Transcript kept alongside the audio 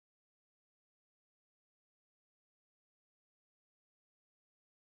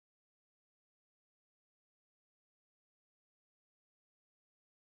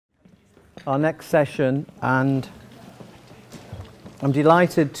our next session, and I'm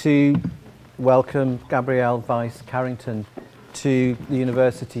delighted to welcome Gabriel Weisz Carrington to the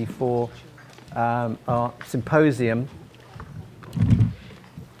university for our symposium.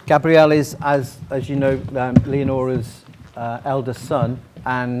 Gabriel is, as you know, Leonora's eldest son,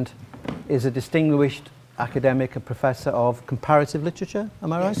 and is a distinguished academic and professor of comparative literature,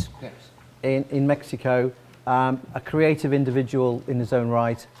 am I right? Yes. In Mexico, a creative individual in his own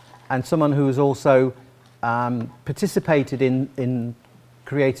right, and someone who has also participated in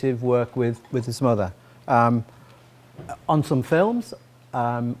creative work with his mother on some films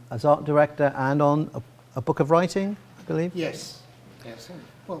as art director and on a book of writing, I believe. Yes.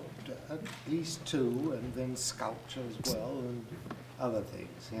 Well, at least two, and then sculpture as well, and other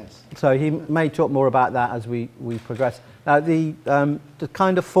things. Yes. So he may talk more about that as we progress. Now, the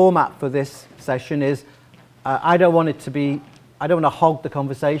kind of format for this session is I don't want to hog the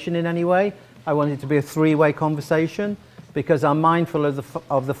conversation in any way. I want it to be a three-way conversation, because I'm mindful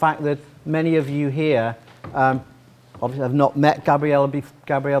of the fact that many of you here obviously have not met Gabriel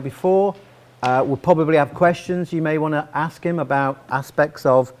before. Will probably have questions you may want to ask him about aspects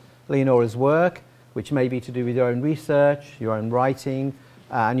of Leonora's work, which may be to do with your own research, your own writing,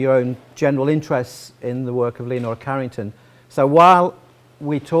 and your own general interests in the work of Leonora Carrington. So while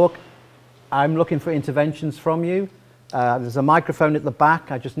we talk, I'm looking for interventions from you. There's a microphone at the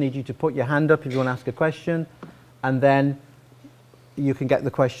back. I just need you to put your hand up if you want to ask a question, and then you can get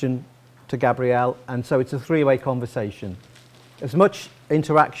the question to Gabriel. And so it's a three-way conversation. As much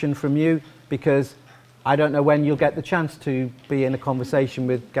interaction from you, because I don't know when you'll get the chance to be in a conversation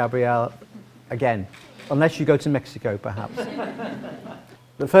with Gabriel again, unless you go to Mexico, perhaps.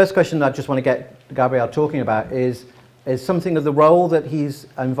 The first question I just want to get Gabriel talking about is something of the role that he's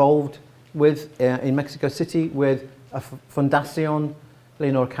involved with in Mexico City with a Fundación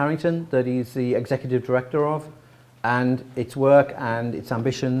Leonora Carrington that he's the executive director of, and its work and its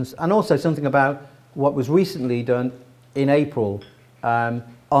ambitions, and also something about what was recently done in April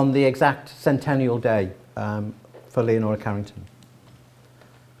on the exact centennial day for Leonora Carrington.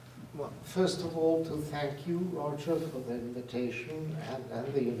 Well, first of all, to thank you, Roger, for the invitation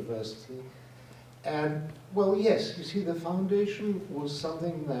and the university. And, well, yes, you see, the foundation was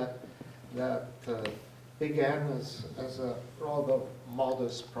something that began as a rather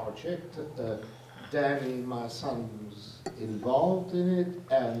modest project. Danny, my son, was involved in it,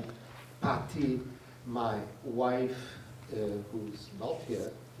 and Patty, my wife, who's not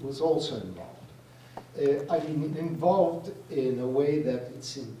here, was also involved. I mean, involved in a way that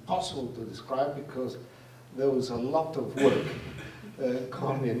it's impossible to describe, because there was a lot of work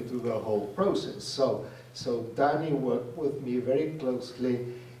gone into the whole process. So Danny worked with me very closely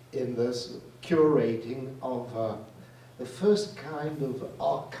in this curating of the first kind of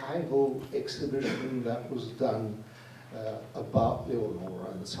archival exhibition that was done about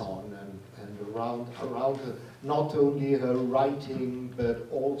Leonora and so on, and around her, not only her writing, but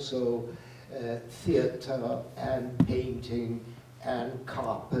also theater and painting and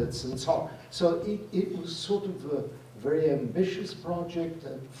carpets and so on. So it was sort of a very ambitious project,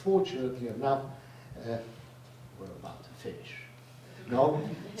 and fortunately enough, we're about to finish. No?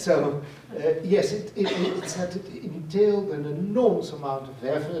 So, yes, it entailed an enormous amount of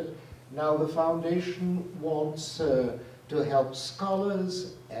effort. Now the foundation wants to help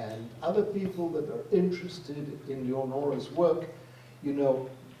scholars and other people that are interested in Leonora's work, you know,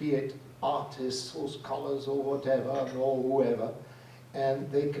 be it artists or scholars or whatever, or whoever, and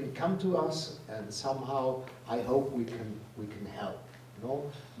they can come to us, and somehow I hope we can help. You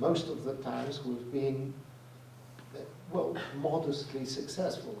know, most of the times we've been, well, modestly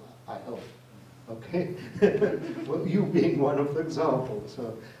successful, I hope. Okay, well, you being one of the examples.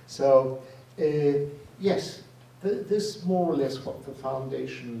 So yes, this is more or less what the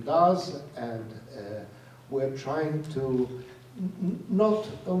foundation does, and we're trying to not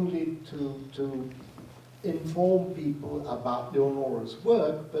only to inform people about Leonora's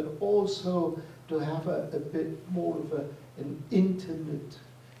work, but also to have a bit more of an intimate,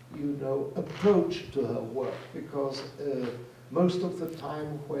 you know, approach to her work, because most of the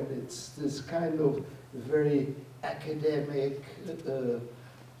time when it's this kind of very academic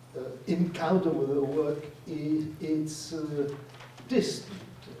encounter with her work, it's distant.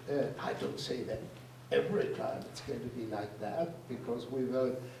 I don't say that every time it's going to be like that, because we've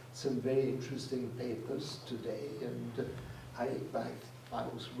heard some very interesting papers today, and I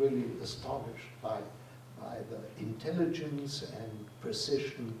was really astonished by the intelligence and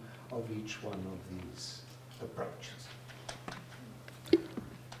precision of each one of these approaches.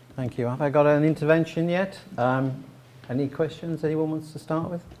 Thank you. Have I got an intervention yet? Any questions anyone wants to start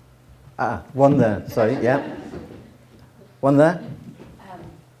with? One there, sorry, yeah. One there.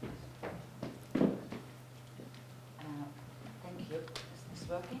 Thank you. Is this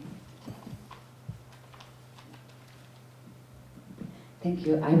working? Thank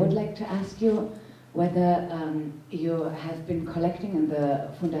you. I would like to ask you whether you have been collecting in the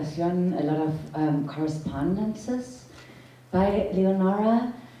Fundación a lot of correspondences by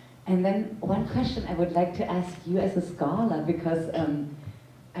Leonora. And then one question I would like to ask you as a scholar, because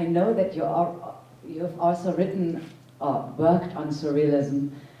I know that you've also written or worked on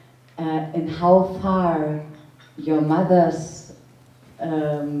surrealism, and how far your mother's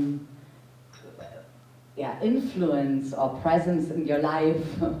influence or presence in your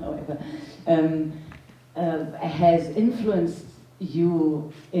life however, has influenced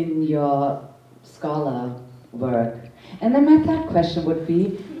you in your scholar work. And then my third question would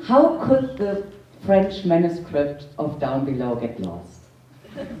be, how could the French manuscript of Down Below get lost?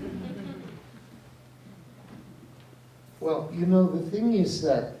 Well, you know, the thing is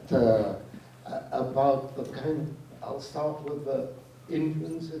that about the kind, I'll start with the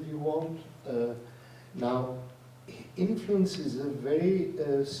influence if you want. Now, influence is a very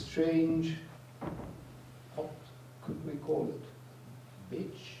strange, what could we call it?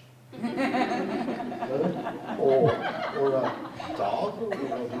 Bitch? Or a dog, or a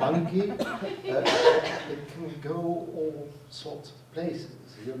monkey. It can go all sorts of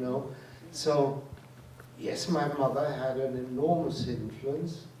places, you know. So, yes, my mother had an enormous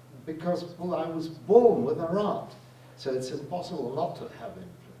influence because, well, I was born with her art. So it's impossible not to have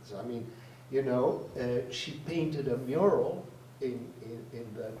influence. I mean, you know, she painted a mural in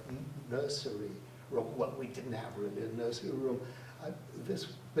the nursery room. Well, we didn't have really a nursery room. This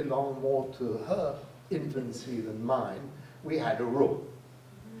belonged more to her infancy than mine. We had a room,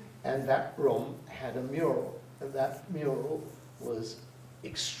 and that room had a mural, and that mural was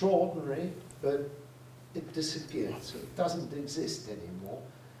extraordinary, but it disappeared, so it doesn't exist anymore.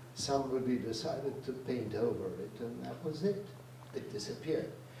 Somebody decided to paint over it, and that was it. It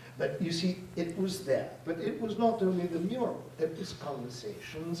disappeared. But you see, it was there. But it was not only the mural. It was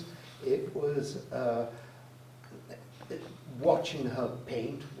conversations. It was watching her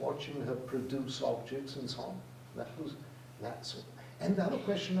paint, watching her produce objects, and so on. That was that sort. And the other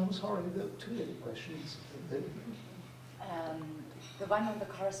question, I'm sorry, there were too many questions. The one on the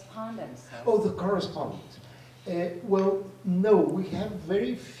correspondence. Oh, the correspondence. Well, no, we have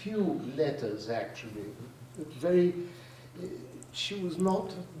very few letters, actually. Very, she was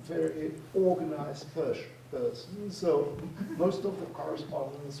not a very organized person, so most of the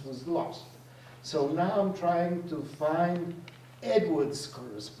correspondence was lost. So now I'm trying to find Edward's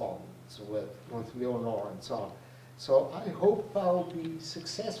correspondence with Leonora and so on. So I hope I'll be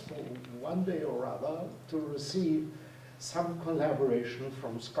successful one day or other to receive some collaboration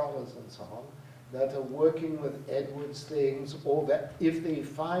from scholars and so on that are working with Edward's things, or that if they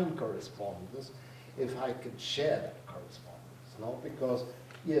find correspondence, if I could share that correspondence, no? Because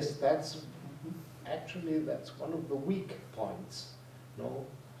yes, that's one of the weak points, no,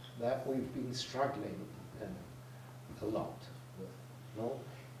 that we've been struggling a lot with, no?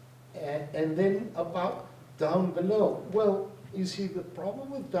 And then about Down Below. Well, you see, the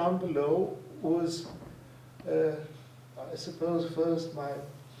problem with Down Below was, I suppose, first my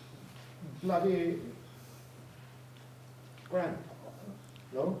bloody grandfather,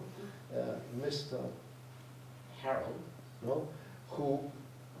 no? Mr. Harold, no? Who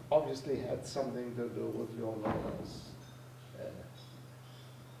obviously had something to do with Leonora's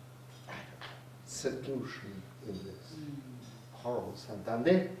seclusion in this horrible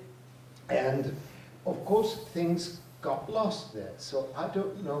Santander. And of course things got lost there, so I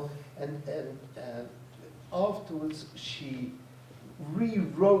don't know. And afterwards she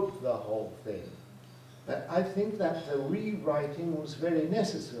rewrote the whole thing. But I think that the rewriting was very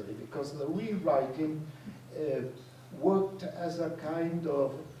necessary, because the rewriting worked as a kind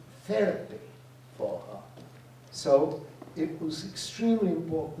of therapy for her. So it was extremely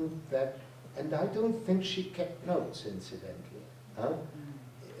important that, and I don't think she kept notes, incidentally. Huh?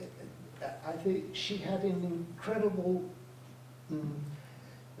 I think she had an incredible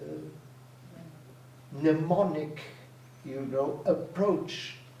mnemonic, you know,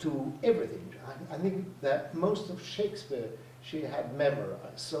 approach to everything. I think that most of Shakespeare she had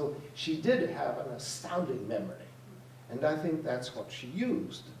memorized, so she did have an astounding memory. And I think that's what she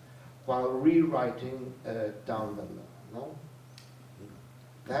used while rewriting Down Below, no?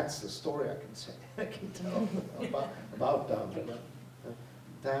 That's the story I can say, I can tell about Down Below.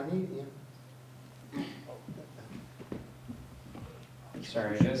 Danny? Yeah.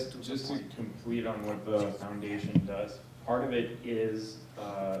 Sorry, I guess just to complete on what the foundation does, part of it is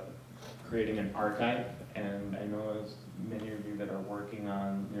creating an archive, and I know as many of you that are working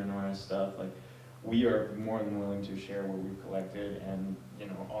on Leonora's stuff, like, we are more than willing to share what we've collected, and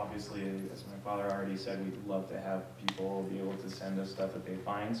obviously, as my father already said, we'd love to have people be able to send us stuff that they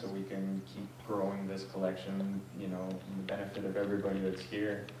find, so we can keep growing this collection, in the benefit of everybody that's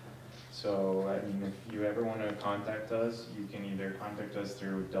here. So, I mean, if you ever want to contact us, you can either contact us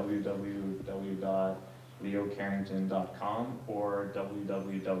through www.leocarrington.com or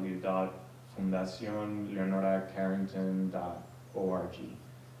www.fundacionleonoracarrington.org.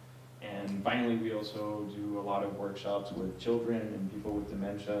 And finally, we also do a lot of workshops with children and people with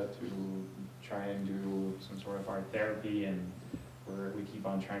dementia to try and do some sort of art therapy, and we keep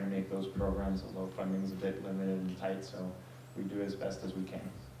on trying to make those programs, although funding is a bit limited and tight, so we do as best as we can.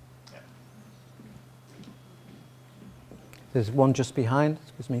 Yeah. There's one just behind,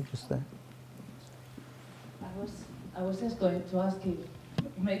 excuse me, just there. I was just going to ask if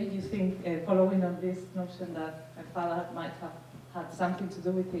maybe you think, following on this notion that my father might have had something to do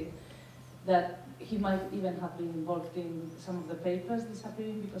with it, that he might even have been involved in some of the papers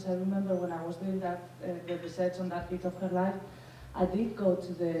disappearing, because I remember when I was doing that, the research on that bit of her life, I did go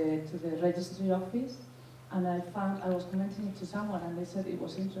to the registry office, and I was commenting it to someone, and they said it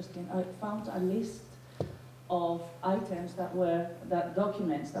was interesting. I found a list of items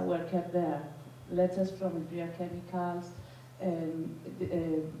documents that were kept there, letters from Imperial Chemicals,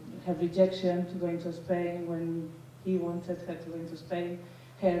 her rejection to going to Spain when he wanted her to go into Spain,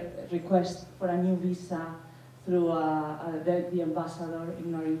 her request for a new visa through the ambassador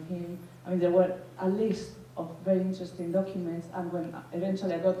ignoring him. I mean, there were a list of very interesting documents, and when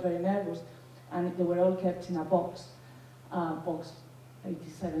eventually I got very nervous, and they were all kept in a box, box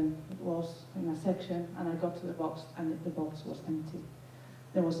 87 it was, in a section, and I got to the box, and the box was empty.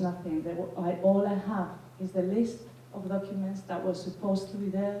 There was nothing. All I have is the list of documents that were supposed to be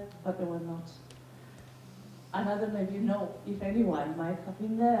there, but they were not. Another, maybe if anyone might have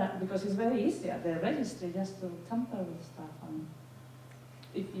been there, because it's very easy at the registry just to tamper with stuff, and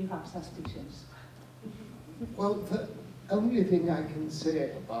if you have suspicions. Well, the only thing I can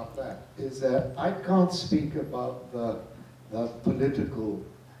say about that is that I can't speak about the political,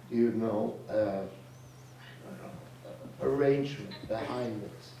 arrangement behind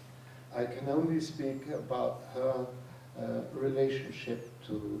this. I can only speak about her relationship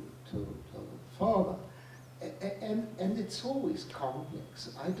to the father. And it's always complex.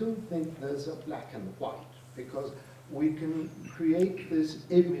 I don't think there's a black and white, because we can create this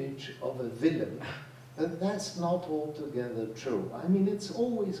image of a villain, but that's not altogether true. I mean, it's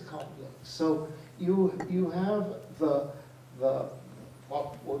always complex. So you have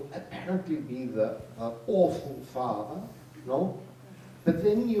what would apparently be the awful father, no? But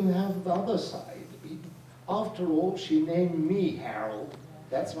then you have the other side. After all, she named me Harold.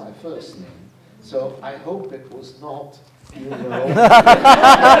 That's my first name. So I hope it was not, any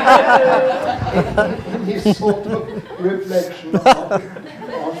sort of reflection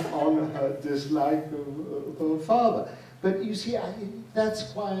on her dislike of her father. But you see,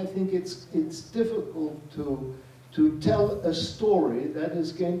 that's why I think it's difficult to tell a story that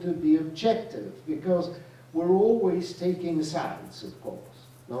is going to be objective, because we're always taking sides, of course,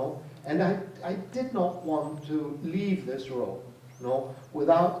 no? And I did not want to leave this role, no,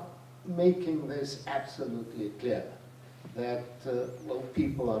 without making this absolutely clear, that, well,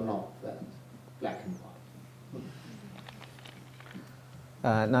 people are not that black and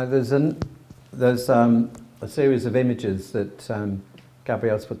white. Now there's a series of images that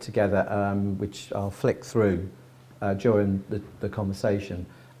Gabriel's put together, which I'll flick through during the conversation.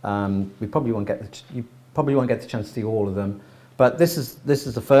 You probably won't get the chance to see all of them, but this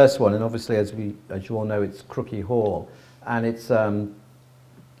is the first one, and obviously, as you all know, it's Crookie Hall, and it's a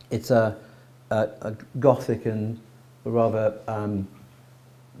gothic and rather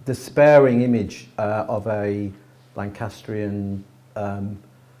despairing image of a Lancastrian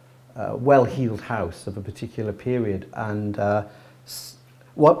well-heeled house of a particular period. And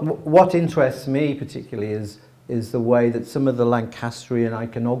what interests me particularly is the way that some of the Lancastrian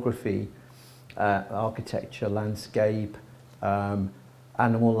iconography, architecture, landscape,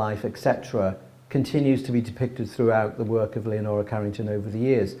 animal life, etc., continues to be depicted throughout the work of Leonora Carrington over the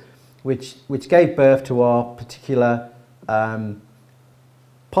years, which gave birth to our particular,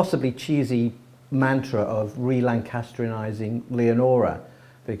 possibly cheesy mantra of re-Lancastrianizing Leonora,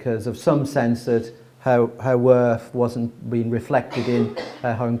 because of some sense that her worth wasn't being reflected in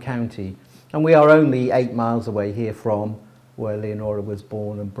her home county. And we are only 8 miles away here from where Leonora was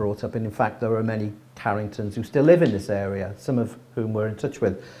born and brought up, and in fact there are many Carringtons who still live in this area, some of whom we're in touch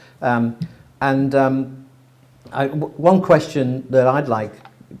with. One question that I'd like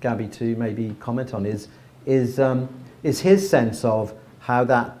Gabby to maybe comment on is his sense of how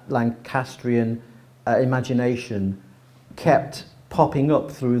that Lancastrian imagination kept popping up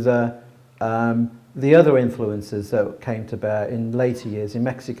through the other influences that came to bear in later years in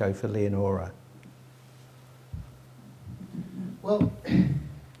Mexico for Leonora. Well,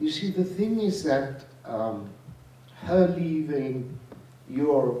 you see, the thing is that her leaving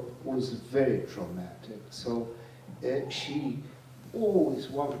Europe was very traumatic. So she always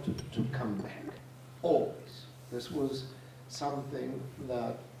wanted to come back, always. This was something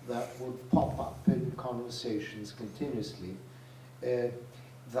that would pop up in conversations continuously.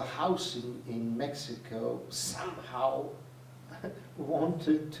 The house in Mexico somehow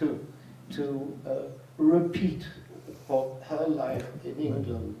wanted to repeat what her life in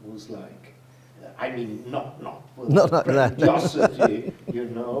England was like. I mean, not with grandiosity, you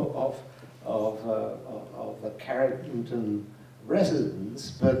know, of the Carrington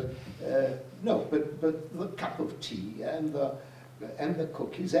residence, but no, but the cup of tea and the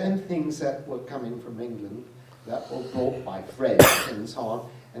cookies and things that were coming from England that were brought by friends and so on,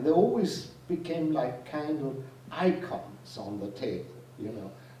 and they always became like kind of icons on the table, you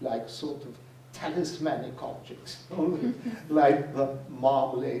know, like sort of talismanic objects, like the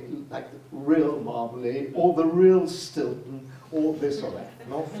marmalade, like the real marmalade, or the real Stilton, or this or that,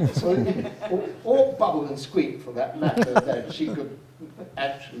 no? So, or bubble and squeak for that matter, that she could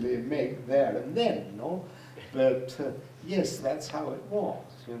actually make there and then, no? But yes, that's how it was,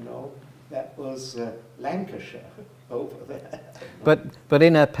 you know. That was Lancashire over there. But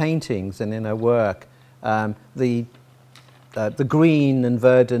in her paintings and in her work, the green and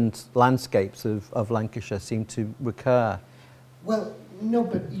verdant landscapes of Lancashire seem to recur. Well, no,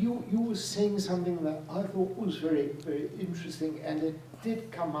 but you were saying something that I thought was very, very interesting, and it did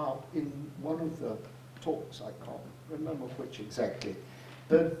come out in one of the talks, I can't remember which exactly.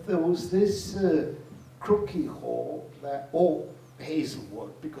 But there was this Crookie Hall, or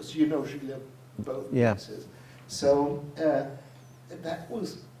Hazelwood, because you know she lived both places. So that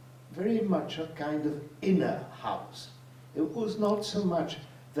was very much a kind of inner house. It was not so much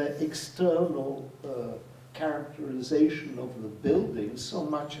the external characterization of the building, so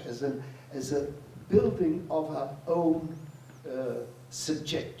much as a building of her own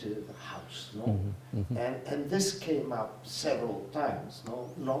subjective house, no? Mm-hmm, mm-hmm. And this came up several times, no?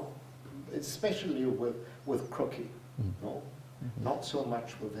 Not especially with Crookie, no? Mm-hmm. Not so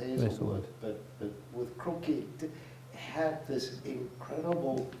much with Hazelwood, but with Crookie, it had this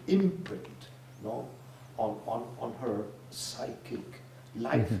incredible imprint, no? On her psychic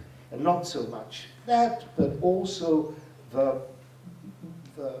life. Mm-hmm. And not so much that, but also the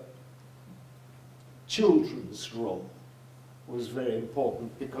children's room was very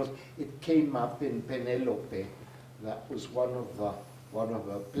important, because it came up in Penelope. That was one of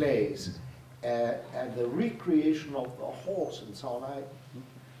the plays, and the recreation of the horse and so on. I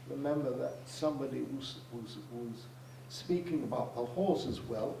remember that somebody was speaking about the horse as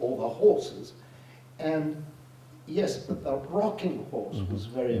well, or the horses, and yes, but the rocking horse was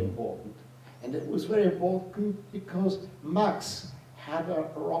very important. And it was very important because Max had a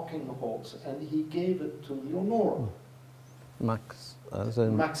rocking horse, and he gave it to Leonora. Max, as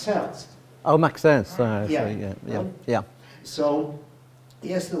in... Max Ernst. Oh, Max Ernst, Yeah. So,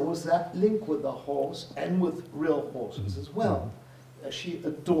 yes, there was that link with the horse and with real horses as well. She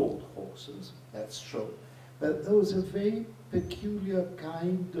adored horses, that's true. But there was a very peculiar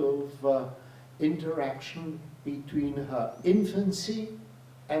kind of interaction between her infancy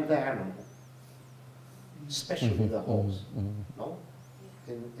and the animal, especially the horse, no?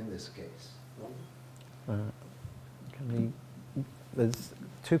 In this case, no? There's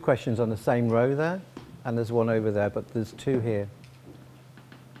two questions on the same row there, and there's one over there, but there's two here.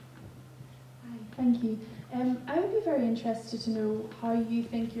 Hi, thank you. I would be very interested to know how you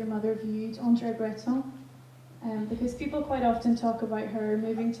think your mother viewed André Breton, because people quite often talk about her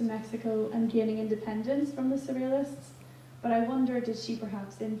moving to Mexico and gaining independence from the Surrealists, but I wonder, did she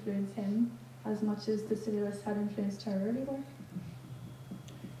perhaps influence him as much as the Surrealists had influenced her early work?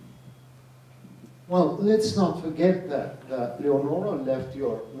 Well, let's not forget that Leonora left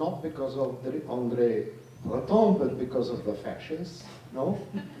Europe not because of André Breton, but because of the fascists, no?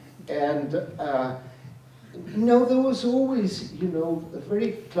 And no, there was always, you know, a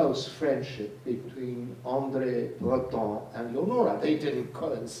very close friendship between André Breton and Leonora. They didn't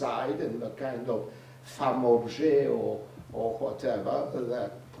coincide in the kind of femme objet or whatever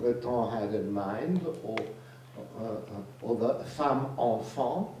that Breton had in mind, or the femme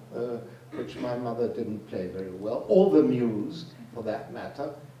enfant, which my mother didn't play very well, or the muse, for that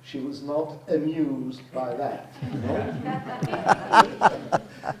matter. She was not amused by that, you know?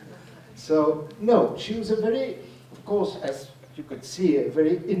 So, no, she was a very, of course, as you could see, a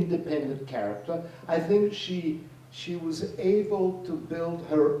very independent character. I think she was able to build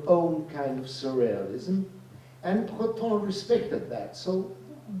her own kind of surrealism, and Breton respected that. So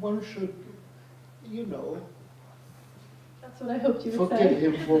one should, you know, That's what I hoped you would forgive say.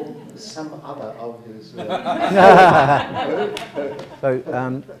 him for some other of his.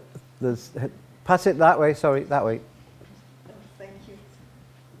 So pass it that way. Sorry, that way. Thank you.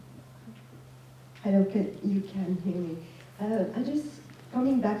 Hello, you can hear me. I just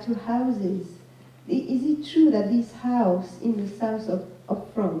coming back to houses. Is it true that this house in the south of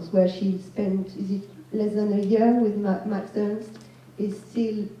France, where she spent, is it less than a year with Max Ernst, is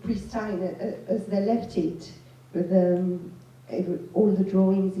still pristine as they left it, with all the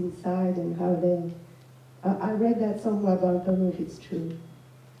drawings inside and how they... I read that somewhere, but I don't know if it's true.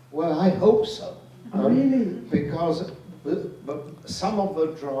 Well, I hope so. Oh, really? Because but some of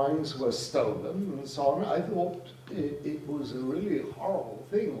the drawings were stolen and so on. I thought it was a really horrible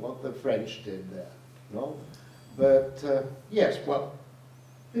thing what the French did there, no? But yes, well,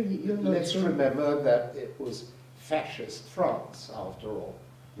 let's remember that it was fascist France after all,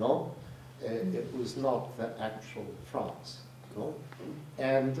 no? It was not the actual France, no?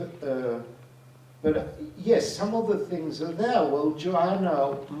 And but yes, some of the things are there. Well,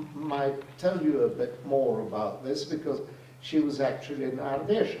 Joanna might tell you a bit more about this because she was actually in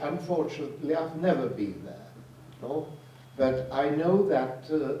Ardèche. Unfortunately, I've never been there, no? But I know that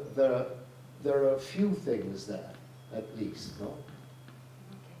there are a few things there, at least, no?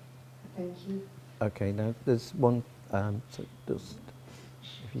 Thank you. Okay, now there's one. So just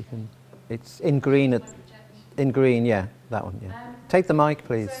if you can, it's in green. In green, yeah, that one. Yeah. Take the mic,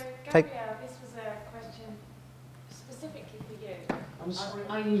 please. So, Take. Gabriel, this was a question specifically for you. I'm sorry.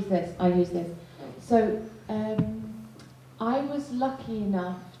 I use this. So, I was lucky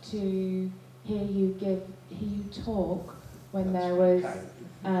enough to hear you talk when there was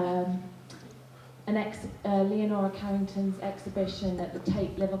Leonora Carrington's exhibition at the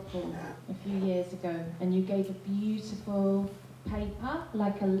Tate Liverpool a few years ago, and you gave a beautiful paper,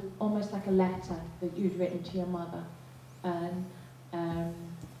 almost like a letter that you'd written to your mother. And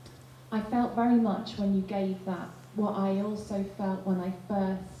I felt very much when you gave that, what I also felt when I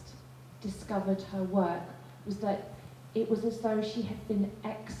first discovered her work was that it was as though she had been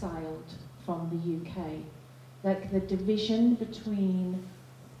exiled from the UK. Like the division between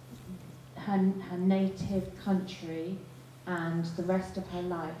her native country and the rest of her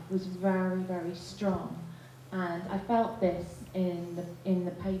life was very, very strong. And I felt this in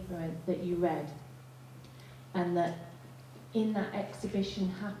the paper that you read. And that in that exhibition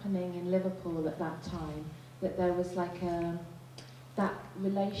happening in Liverpool at that time, that there was like that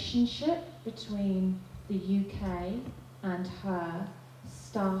relationship between the UK and her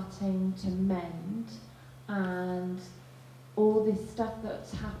starting to mend, and all this stuff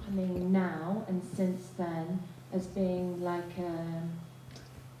that's happening now and since then as being like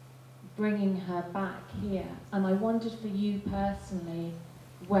bringing her back here. And I wondered for you personally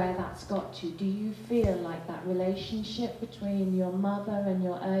where that's got to. Do you feel like that relationship between your mother and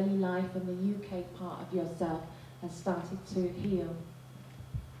your early life and the UK part of yourself has started to heal?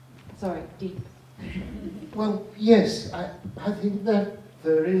 Sorry, deep. Well, yes, I think that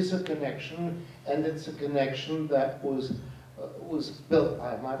there is a connection, and it's a connection that was built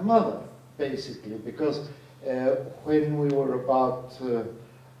by my mother, basically, because when we were about, I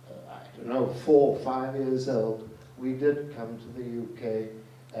don't know, 4 or 5 years old, we did come to the UK,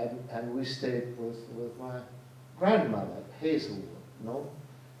 and we stayed with my grandmother, Hazelwood, no?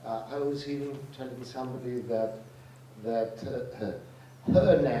 I was even telling somebody that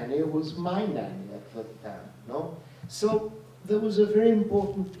her nanny was my nanny at the time, no? So there was a very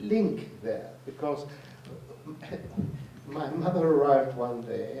important link there, because my mother arrived one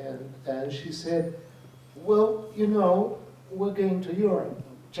day and she said, well, you know, we're going to Europe,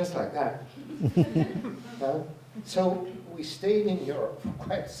 just like that. So we stayed in Europe for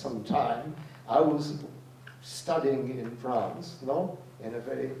quite some time. I was studying in France, no? In a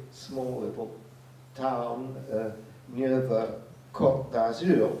very small little town near the Côte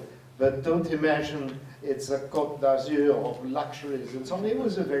d'Azur, but don't imagine it's a Côte d'Azur of luxuries and so on. It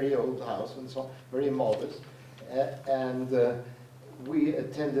was a very old house and so on, very modest. And we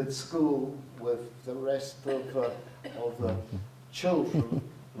attended school with the rest of the children,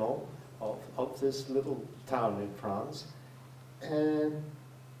 no, of this little town in France. And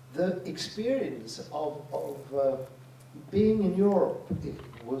the experience of being in Europe, it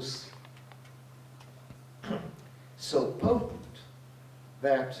was so potent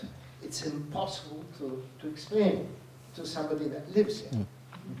that it's impossible to explain to somebody that lives here.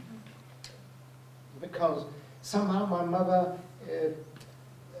 because somehow my mother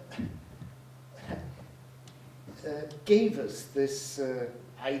gave us this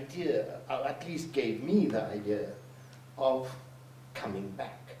idea, or at least gave me the idea, of coming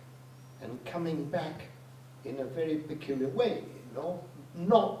back. And coming back in a very peculiar way, you know?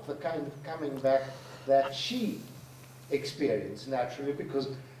 Not the kind of coming back that she experienced naturally, because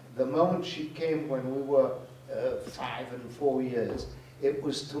the moment she came when we were 5 and 4 years, it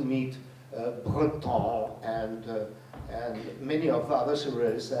was to meet Breton and many of the other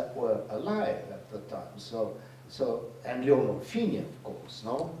surrealists that were alive at the time. And Leonora Fini, of course,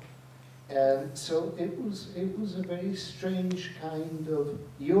 no? And so it was a very strange kind of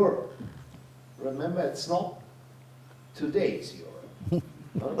Europe. Remember, it's not today's Europe.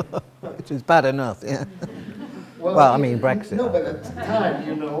 No? Which is bad enough, yeah. Well, I mean, Brexit. No, but at the time,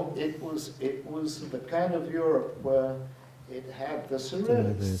 you know, it was the kind of Europe where it had the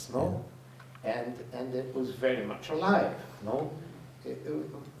surrealists, no? Yeah. And it was very much alive, no? It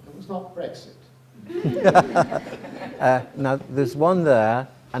was not Brexit. Now, there's one there,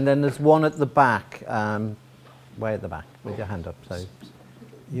 and then there's one at the back, way at the back, with your hand up. So,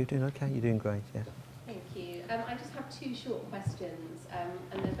 you doing okay? You're doing great, yeah. Thank you. I just have 2 short questions,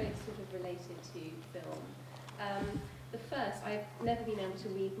 and they're both sort of related to film. The first, I've never been able to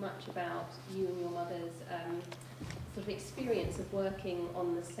read much about you and your mother's sort of experience of working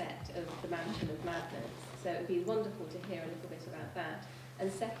on the set of The Mansion of Madness, so it would be wonderful to hear a little bit about that.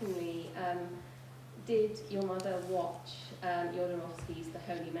 And secondly, did your mother watch Jodorowsky's The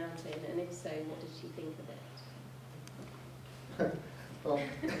Holy Mountain, and if so, what did she think of it? Well,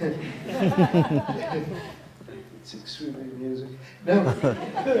 it's extremely amusing. No,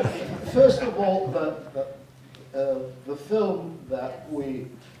 first of all, the film that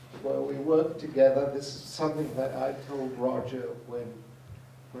where we worked together, this is something that I told Roger when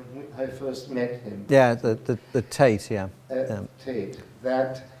I first met him. Yeah, the Tate, yeah. Tate,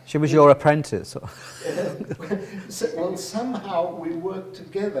 that... She was your apprentice. Well, somehow we worked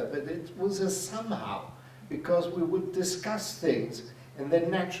together, but it was a somehow, because we would discuss things, and then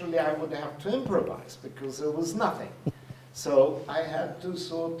naturally I would have to improvise, because there was nothing. So I had to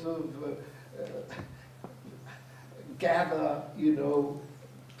sort of gather, you know,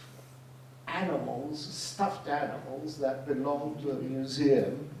 animals, stuffed animals that belonged to a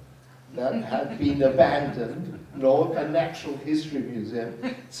museum that had been abandoned, a natural history museum.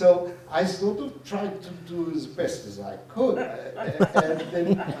 So I sort of tried to do as best as I could, and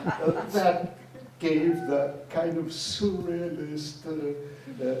then that gave the kind of surrealist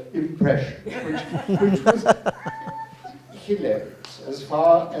impression, which was hilarious as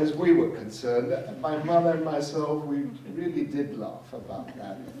far as we were concerned. My mother and myself, we really did laugh about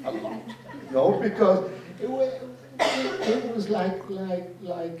that a lot, no, because it was like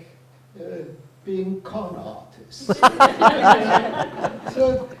being con artists.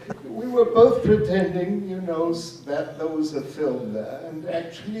 So we were both pretending, you know, that there was a film there, and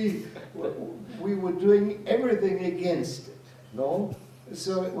actually we were doing everything against it, no?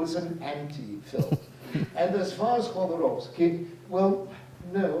 So it was an anti-film. And as far as Jodorowsky, well,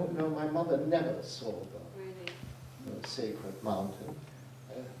 no, my mother never saw the Sacred Mountain.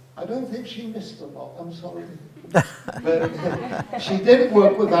 I don't think she missed a lot, I'm sorry. But she did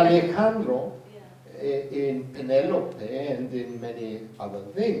work with Alejandro in Penelope and in many other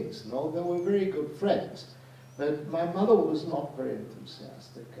things. No, they were very good friends. But my mother was not very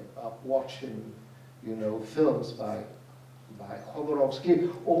enthusiastic about watching, you know, films by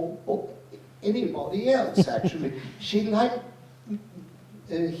Jodorowsky or anybody else, actually. She liked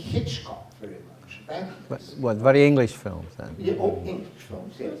Hitchcock very much. What, very English films then? Yeah, English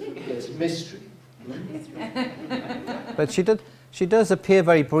films, yes. Yes, mystery. But she does appear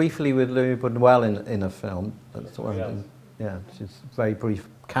very briefly with Louis Buñuel in a film. That's one of them. Yeah, she's a very brief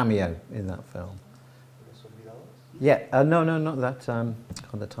cameo in that film. Yeah, no, not that.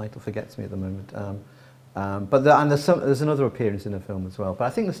 The title forgets me at the moment. But there's another appearance in the film as well. But I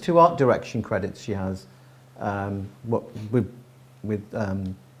think there's 2 art direction credits she has with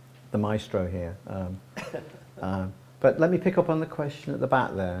the maestro here. But let me pick up on the question at the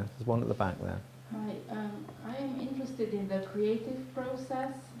back there. There's one at the back there. Hi, I am interested in the creative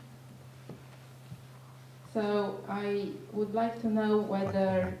process. So I would like to know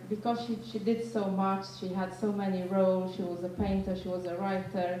whether, because she did so much, she had so many roles, she was a painter, she was a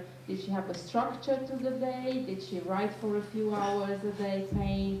writer, did she have a structure to the day? Did she write for a few hours a day,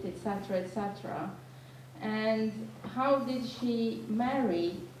 paint, etc., etc.? And how did she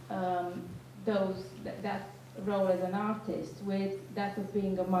marry that role as an artist with that of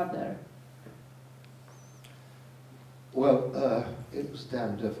being a mother? Well, it was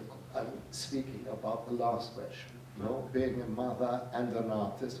damn difficult. I'm speaking about the last question, no? Being a mother and an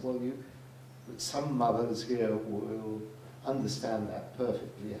artist. Well, some mothers here will understand that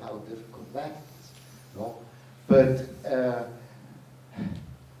perfectly, how difficult that is, no? But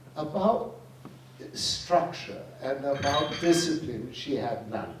about structure and about discipline, she had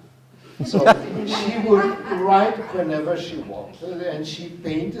none. So she would write whenever she wanted, and she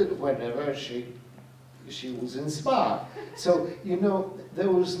painted whenever she was inspired. So, you know, there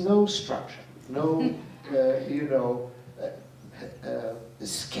was no structure, no, you know,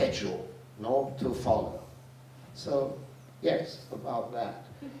 schedule, no, to follow. So, yes, about that.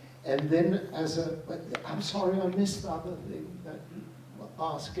 And then I'm sorry, I missed the other thing that you were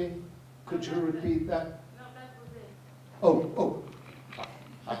asking. Could you repeat that? No, that was it. Oh,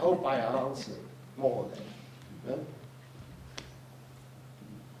 I hope I answered more than.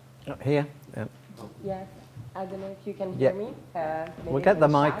 No? Here? Yeah. Yes, I don't know if you can hear me. We'll get the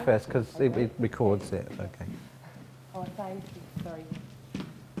mic first because it records it. Okay. Oh, thank you. Sorry.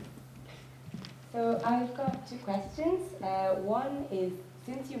 So I've got two questions. One is,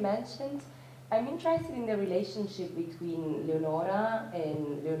 since you mentioned, I'm interested in the relationship between Leonora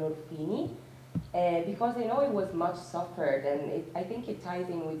and Leonor Fini, because I know it was much suffered, and I think it ties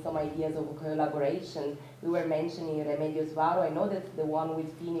in with some ideas of collaboration. We were mentioning Remedios Varo. I know that the one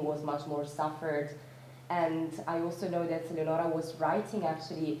with Fini was much more suffered, and I also know that Leonora was writing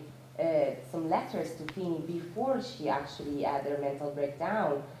actually some letters to Fini before she actually had her mental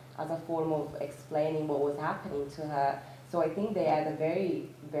breakdown, as a form of explaining what was happening to her. So I think they had a very,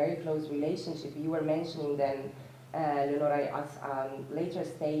 very close relationship. You were mentioning then Leonora at later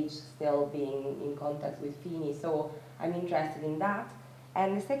stage still being in contact with Fini. So I'm interested in that.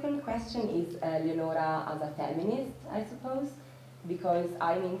 And the second question is Leonora as a feminist, I suppose, because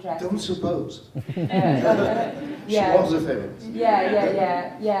I'm interested. Don't suppose. Yeah. She was a feminist.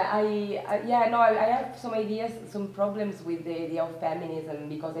 I have some ideas, some problems with the idea of feminism,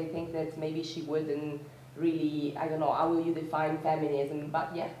 because I think that maybe she wouldn't really, I don't know, how will you define feminism?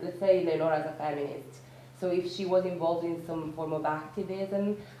 But yeah, let's say Leonora is a feminist. So if she was involved in some form of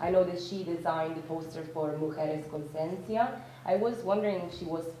activism, I know that she designed the poster for Mujeres Conciencia. I was wondering if she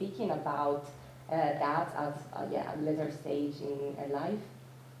was speaking about that as a later stage in her life.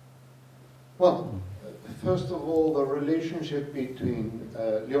 Well, first of all, the relationship between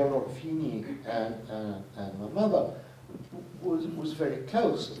Leonor Fini and my mother was very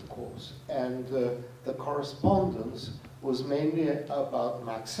close, of course, and the correspondence was mainly about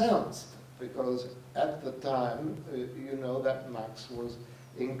Max Ernst, because at the time, you know that Max was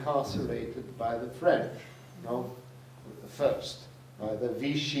incarcerated by the French, no? First, by the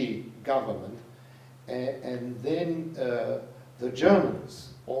Vichy government, and then the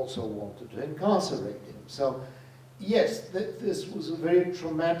Germans also wanted to incarcerate him. So, yes, this was a very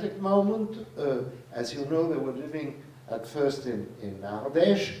traumatic moment. As you know, they were living at first in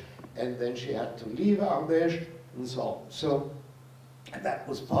Ardèche, and then she had to leave Ardèche, and so on. So that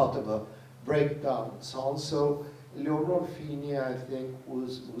was part of a breakdown and so on. So Leonor Fini, I think,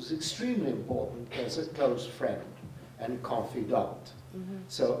 was extremely important as a close friend and confidant. Mm-hmm.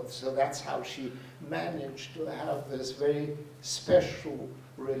 So that's how she managed to have this very special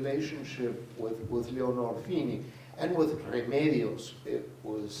relationship with Leonor Fini. And with Remedios, it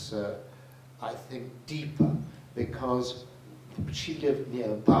was, I think, deeper, because she lived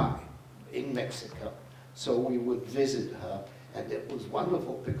nearby in Mexico. So we would visit her, and it was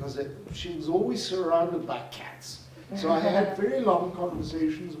wonderful because she was always surrounded by cats. So I had very long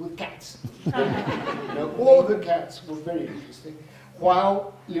conversations with cats. You know, all the cats were very interesting,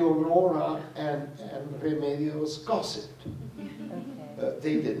 while Leonora and Remedios gossiped.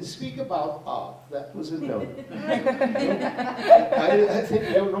 They didn't speak about art. That was a no. I think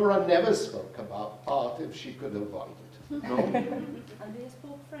Leonora never spoke about art if she could avoid it. No? And they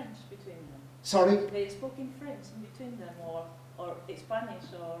spoke French between them? Sorry? They spoke in French in between them, or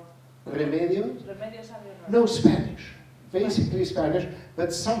Spanish, or... Remedios? Remedios and Leonora. No, Spanish. Basically Spanish,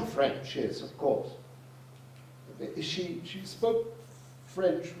 but some French, yes, of course. She spoke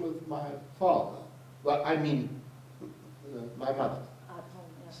French with my father. Well, I mean, my mother.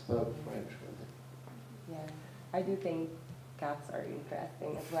 Spoke French with him. Yeah, I do think cats are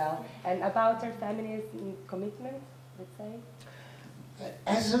interesting as well. And about her feminist commitment, let's say?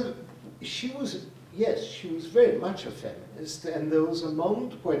 She was very much a feminist, and there was a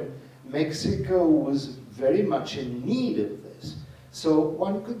moment when Mexico was very much in need of this. So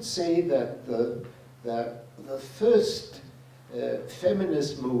one could say that the first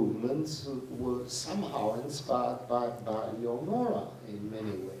feminist movements were somehow inspired by Leonora in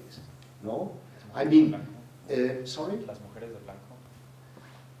many ways. No? I mean, sorry? Las mujeres de blanco.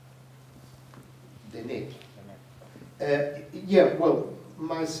 Denet. Yeah, well,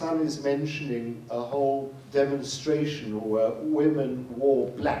 my son is mentioning a whole demonstration where women wore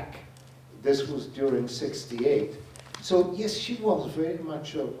black. This was during '68. So yes, she was very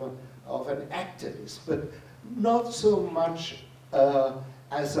much of an activist, but not so much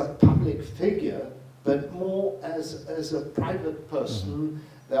as a public figure, but more as a private person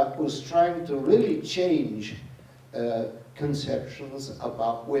that was trying to really change conceptions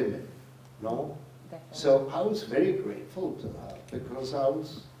about women, no? Definitely. So I was very grateful to her because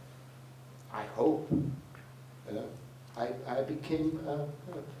I hope, I became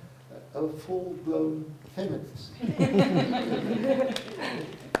a full-blown feminist.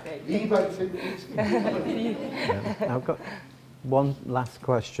 Viva el feminismo. Yeah. I've got one last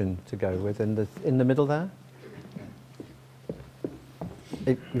question to go with in the middle there.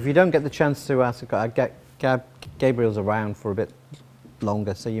 If you don't get the chance to ask, Gabriel's around for a bit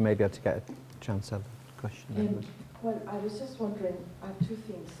longer, so you may be able to get a chance to have a question. Well, I was just wondering, I have two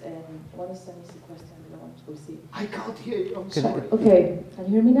things. One is an easy question, and the other one we'll see. I can't hear you, I'm sorry. Okay, can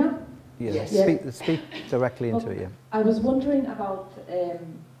you hear me now? Yeah, Yes. Speak directly into it, yeah. I was wondering about,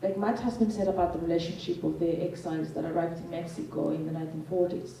 like Matt has been said about the relationship of the exiles that arrived in Mexico in the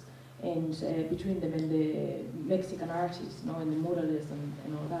 1940s, and between them and the Mexican artists, you know, and the murales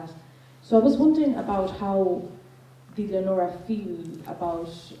and all that. So I was wondering about how did Leonora feel about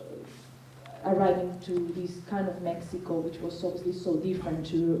arriving to this kind of Mexico, which was obviously so different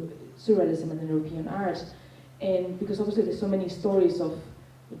to Surrealism and European art, and because obviously there's so many stories of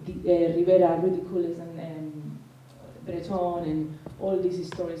Rivera, Ridiculous, and Breton, and all these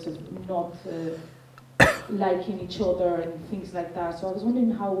stories of not liking each other and things like that. So I was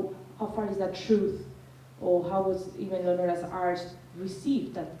wondering how far is that truth, or how was even Leonora's art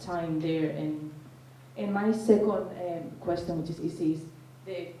received at the time there? And my second question, which is easy, is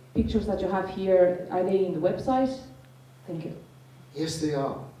the pictures that you have here, are they in the website? Thank you. Yes, they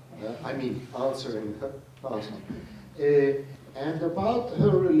are. I mean, answering her. And about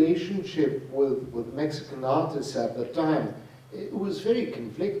her relationship with Mexican artists at the time, it was very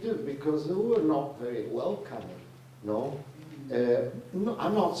conflicted because they were not very welcoming, no?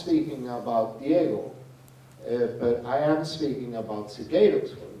 I'm not speaking about Diego, but I am speaking about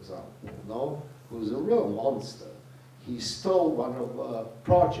Siqueiros, for example, no? Who's a real monster. He stole one of our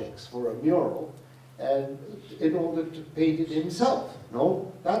projects for a mural, and in order to paint it himself,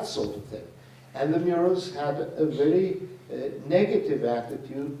 no? That sort of thing. And the murals had a very negative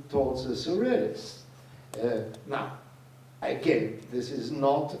attitude towards the surrealists. Now, again, this is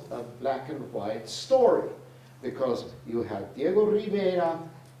not a black and white story, because you had Diego Rivera,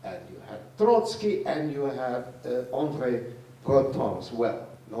 and you had Trotsky, and you had André Breton as well.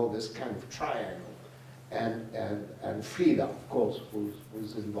 You know, this kind of triangle. And Frida, of course,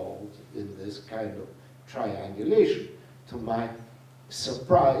 was involved in this kind of triangulation. To my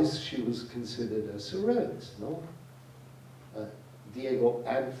surprise, she was considered a surrealist, no? Diego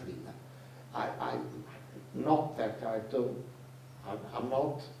and Frida. Not that I don't, I'm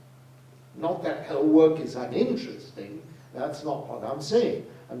not that her work is uninteresting, that's not what I'm saying.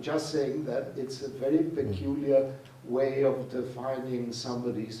 I'm just saying that it's a very peculiar way of defining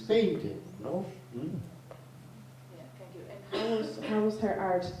somebody's painting, no? Yeah, thank you. And how was her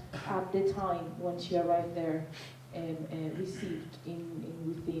art at the time when she arrived there received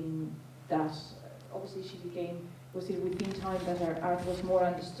within that? Obviously she became, was it within time that her art was more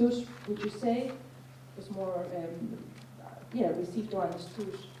understood, would you say? Was more, received or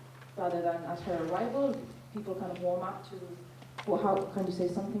understood rather than at her arrival? People kind of warm up to, well, how can you say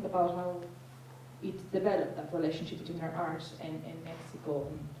something about how it developed, that relationship between her art and Mexico,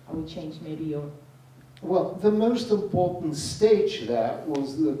 and how it changed maybe, or? Well, the most important stage there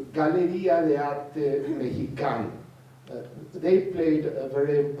was the Galería de Arte Mexicano. They played a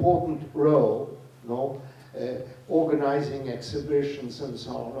very important role, no? Organizing exhibitions and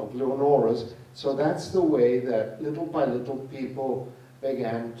so on of Leonora's. So that's the way that little by little people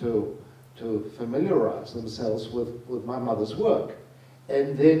began to familiarize themselves with my mother's work.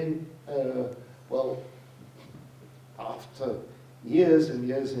 And then, well, after years and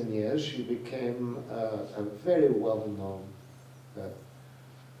years and years, she became a very well-known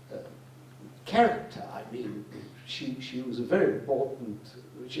character. I mean, she was a very important,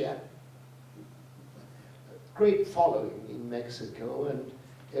 she had a great following in Mexico, and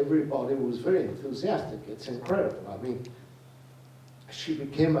everybody was very enthusiastic. It's incredible. I mean, she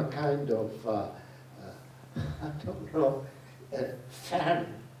became a kind of, I don't know, fan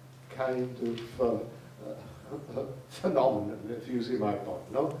kind of phenomenon, if you see my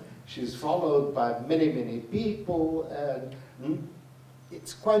point, no? She's followed by many, many people, and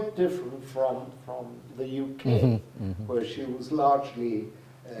it's quite different from the UK, where she was largely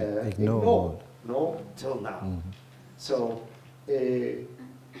ignored, no, till now. So the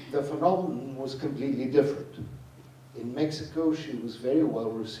phenomenon was completely different. In Mexico, she was very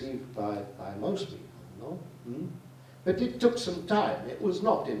well received by most people, no? But it took some time. It was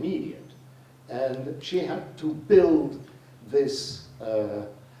not immediate. And she had to build this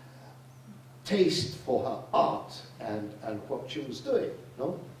taste for her art and what she was doing,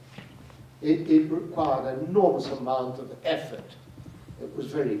 no? It required an enormous amount of effort. It was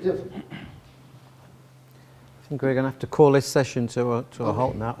very difficult. I think we're going to have to call this session to a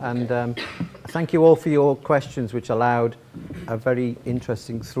halt now. And thank you all for your questions, which allowed a very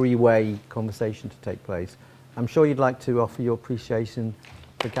interesting three-way conversation to take place. I'm sure you'd like to offer your appreciation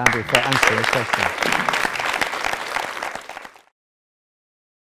to Gabriel for answering the questions.